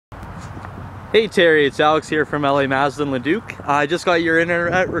Hey Terry, it's Alex here from LA Mazda in Leduc. I just got your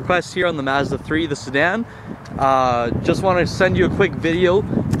internet request here on the Mazda 3, the sedan. Just want to send you a quick video.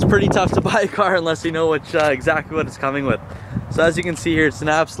 It's pretty tough to buy a car unless you know exactly what it's coming with. So as you can see here, it's an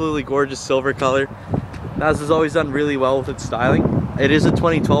absolutely gorgeous silver color. Mazda's always done really well with its styling. It is a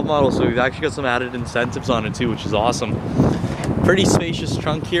 2012 model, so we've actually got some added incentives on it too, which is awesome. Pretty spacious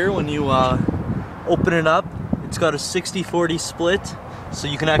trunk here when you open it up. It's got a 60-40 split. So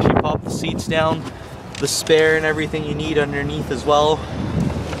you can actually pop the seats down, the spare and everything you need underneath as well.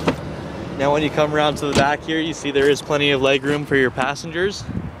 Now when you come around to the back here, you see there is plenty of leg room for your passengers.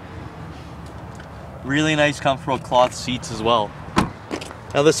 Really nice comfortable cloth seats as well.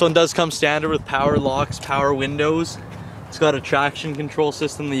 Now this one does come standard with power locks, power windows. It's got a traction control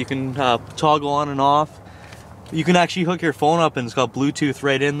system that you can toggle on and off. You can actually hook your phone up and it's got Bluetooth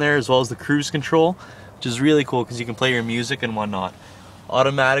right in there, as well as the cruise control, which is really cool because you can play your music and whatnot.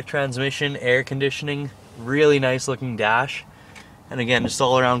 Automatic transmission, air conditioning, really nice looking dash, and again, just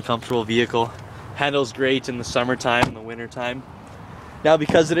all around comfortable vehicle. Handles great in the summertime and the winter time. Now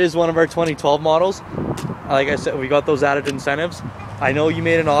because it is one of our 2012 models, like I said, we got those added incentives. I know you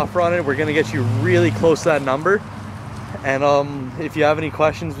made an offer on it. We're gonna get you really close to that number, and if you have any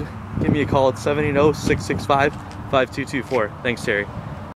questions, give me a call at 780-665-5224. Thanks, Terry.